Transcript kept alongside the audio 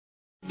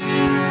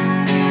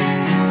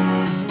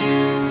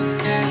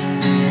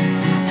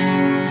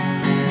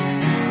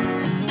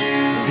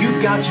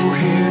got your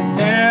head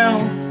down,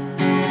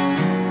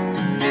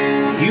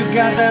 you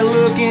got that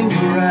look in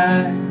your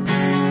eyes,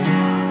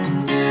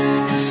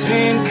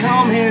 saying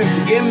come here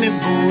and get me,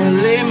 boy,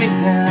 lay me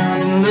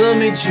down and love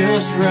me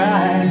just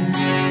right.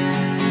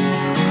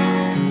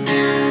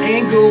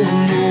 Ain't going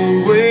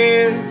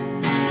nowhere,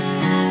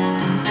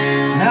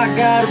 I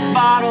got a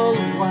bottle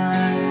of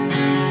wine,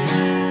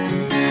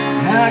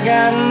 I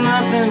got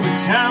nothing but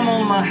time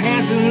on my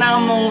hands, and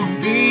I'm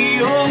gonna be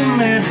your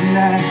man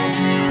tonight.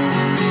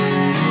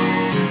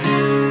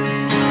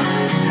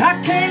 I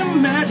can't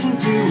imagine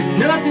doing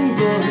nothing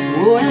but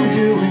what I'm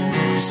doing,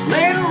 just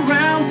laying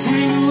around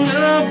tangled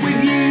up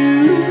with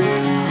you.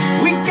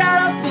 We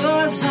got our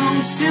buzz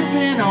on,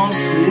 sipping on a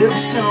little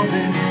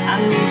something. I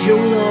need your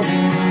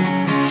loving,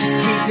 just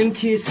keep them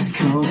kisses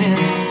coming.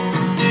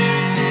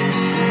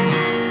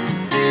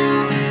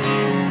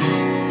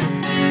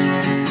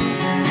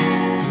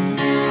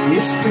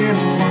 It's been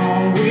a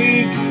long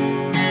week,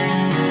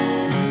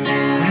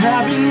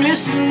 I've been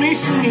missing me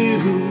some you.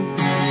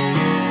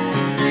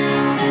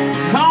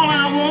 All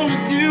I wanna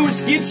do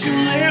is get your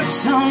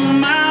lips on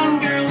mine,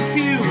 girl, if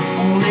you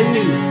only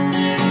knew.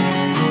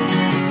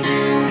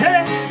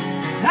 Hey,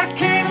 I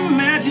can't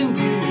imagine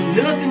doing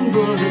nothing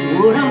but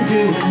what I'm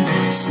doing,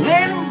 just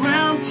laying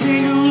around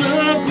tangled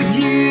up with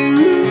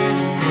you.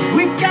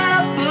 We got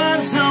our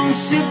buzz on,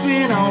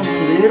 sipping on a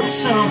little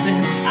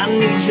something. I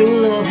need your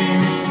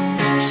loving,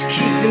 just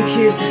keep them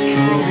kisses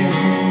coming.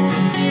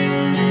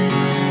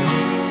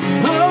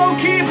 Oh,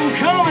 keep them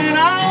coming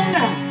all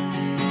night.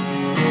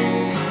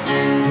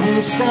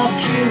 Won't stop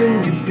killing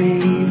me,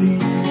 baby.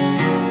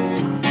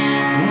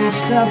 Won't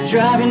stop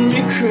driving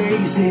me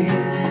crazy.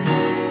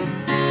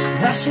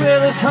 I swear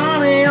there's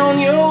honey on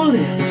your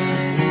lips.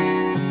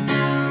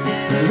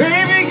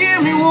 Baby,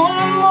 give me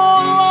one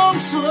more long,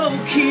 slow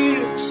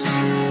kiss.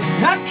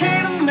 I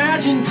can't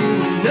imagine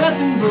doing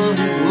nothing but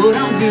what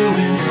I'm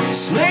doing,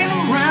 just laying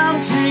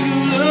around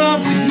tangled up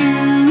with you.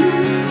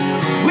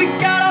 We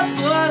got our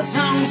buzz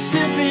on,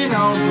 sipping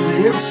on a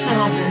little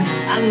something.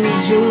 I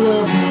need your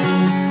loving,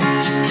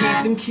 just keep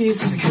them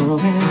kisses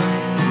coming.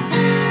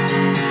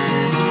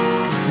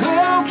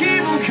 Oh,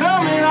 keep them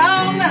coming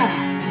all night.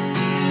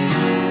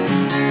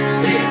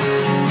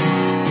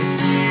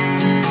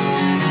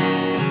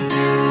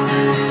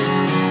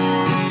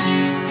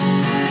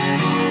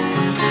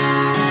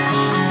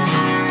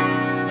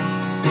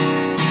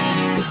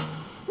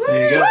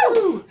 There you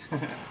go.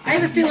 I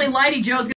have a feeling Lady Joe's